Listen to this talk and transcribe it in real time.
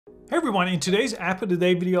Hey everyone, in today's app of the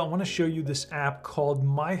day video, I want to show you this app called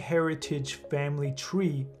MyHeritage Family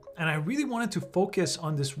Tree. And I really wanted to focus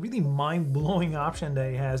on this really mind-blowing option that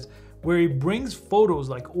it has where it brings photos,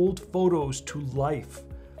 like old photos, to life.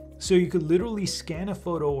 So you could literally scan a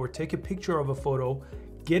photo or take a picture of a photo,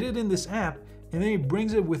 get it in this app, and then it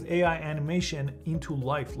brings it with AI animation into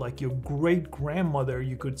life. Like your great-grandmother,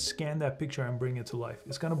 you could scan that picture and bring it to life.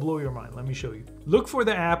 It's gonna blow your mind. Let me show you. Look for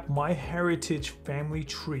the app MyHeritage Family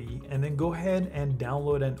Tree, and then go ahead and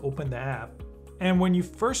download and open the app. And when you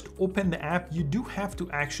first open the app, you do have to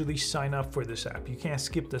actually sign up for this app. You can't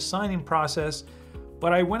skip the sign-in process,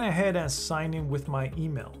 but I went ahead and signed in with my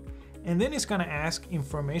email. And then it's gonna ask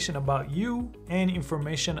information about you and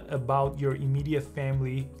information about your immediate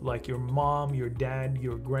family, like your mom, your dad,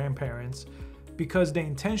 your grandparents, because the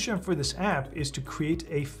intention for this app is to create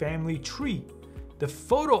a family tree. The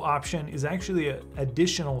photo option is actually an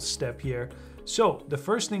additional step here. So the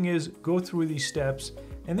first thing is go through these steps,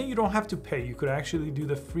 and then you don't have to pay. You could actually do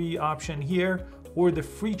the free option here or the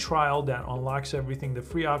free trial that unlocks everything. The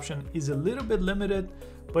free option is a little bit limited,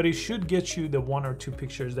 but it should get you the 1 or 2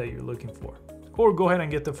 pictures that you're looking for. Or go ahead and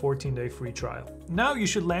get the 14-day free trial. Now you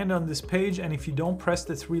should land on this page, and if you don't, press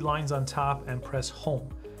the 3 lines on top and press home.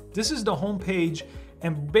 This is the home page,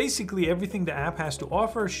 and basically everything the app has to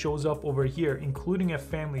offer shows up over here, including a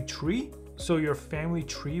family tree. So your family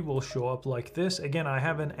tree will show up like this. Again, I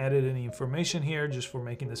haven't added any information here just for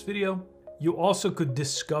making this video. You also could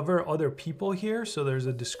discover other people here. So there's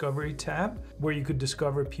a discovery tab where you could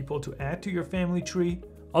discover people to add to your family tree.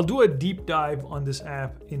 I'll do a deep dive on this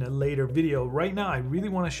app in a later video. Right now, I really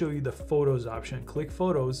want to show you the photos option. Click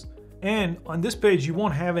photos. And on this page, you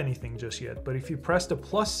won't have anything just yet. But if you press the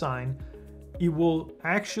plus sign, it will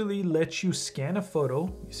actually let you scan a photo.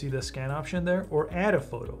 You see the scan option there, or add a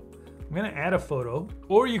photo. I'm gonna add a photo,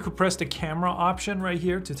 or you could press the camera option right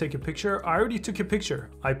here to take a picture. I already took a picture.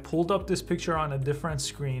 I pulled up this picture on a different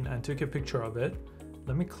screen and took a picture of it.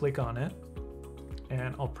 Let me click on it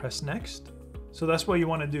and I'll press next. So that's what you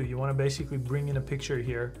wanna do. You wanna basically bring in a picture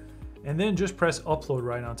here and then just press upload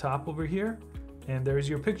right on top over here. And there's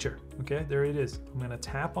your picture, okay? There it is. I'm gonna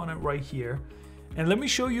tap on it right here. And let me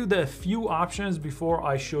show you the few options before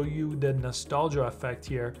I show you the nostalgia effect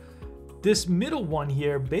here. This middle one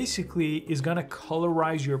here basically is gonna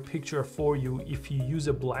colorize your picture for you if you use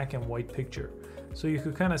a black and white picture. So you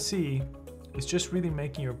could kind of see, it's just really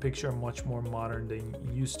making your picture much more modern than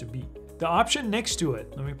it used to be. The option next to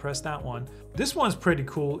it, let me press that one. This one's pretty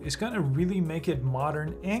cool. It's gonna really make it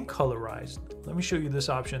modern and colorized. Let me show you this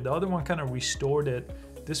option. The other one kind of restored it.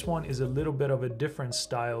 This one is a little bit of a different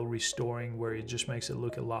style restoring where it just makes it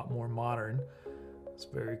look a lot more modern. It's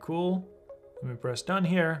very cool. Let me press done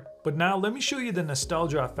here. But now let me show you the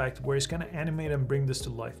nostalgia effect where it's gonna animate and bring this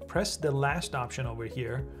to life. Press the last option over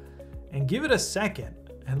here and give it a second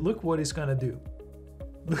and look what it's gonna do.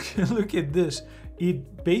 Look at this.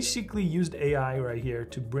 It basically used AI right here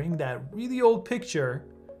to bring that really old picture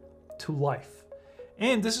to life.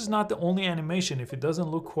 And this is not the only animation. If it doesn't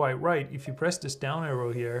look quite right, if you press this down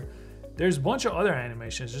arrow here, there's a bunch of other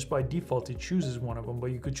animations. Just by default, it chooses one of them,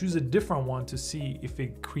 but you could choose a different one to see if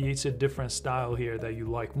it creates a different style here that you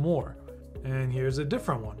like more. And here's a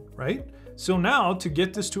different one, right? So now to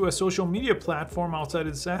get this to a social media platform outside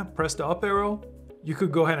of this app, press the up arrow. You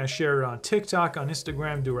could go ahead and share it on TikTok, on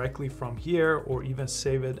Instagram directly from here, or even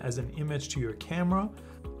save it as an image to your camera.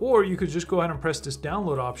 Or you could just go ahead and press this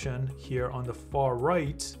download option here on the far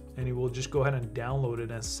right, and it will just go ahead and download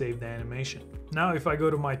it and save the animation. Now, if I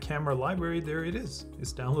go to my camera library, there it is.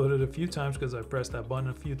 It's downloaded a few times because I pressed that button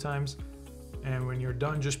a few times. And when you're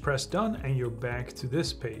done, just press done and you're back to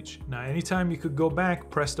this page. Now, anytime you could go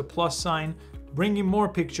back, press the plus sign, bring in more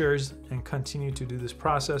pictures and continue to do this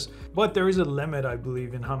process. But there is a limit, I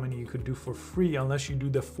believe, in how many you could do for free unless you do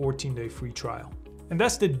the 14-day free trial. And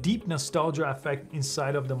that's the deep nostalgia effect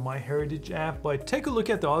inside of the MyHeritage app. But take a look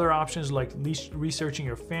at the other options like researching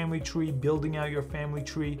your family tree, building out your family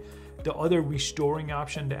tree, the other restoring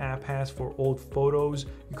option the app has for old photos.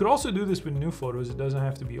 You could also do this with new photos. It doesn't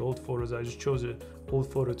have to be old photos. I just chose an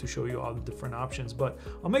old photo to show you all the different options. But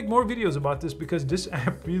I'll make more videos about this because this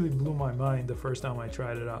app really blew my mind the first time I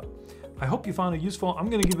tried it out. I hope you found it useful. I'm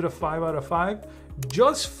gonna give it a 5 out of 5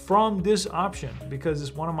 just from this option because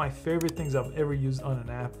it's one of my favorite things I've ever used on an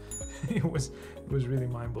app. It was really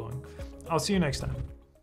mind-blowing. I'll see you next time.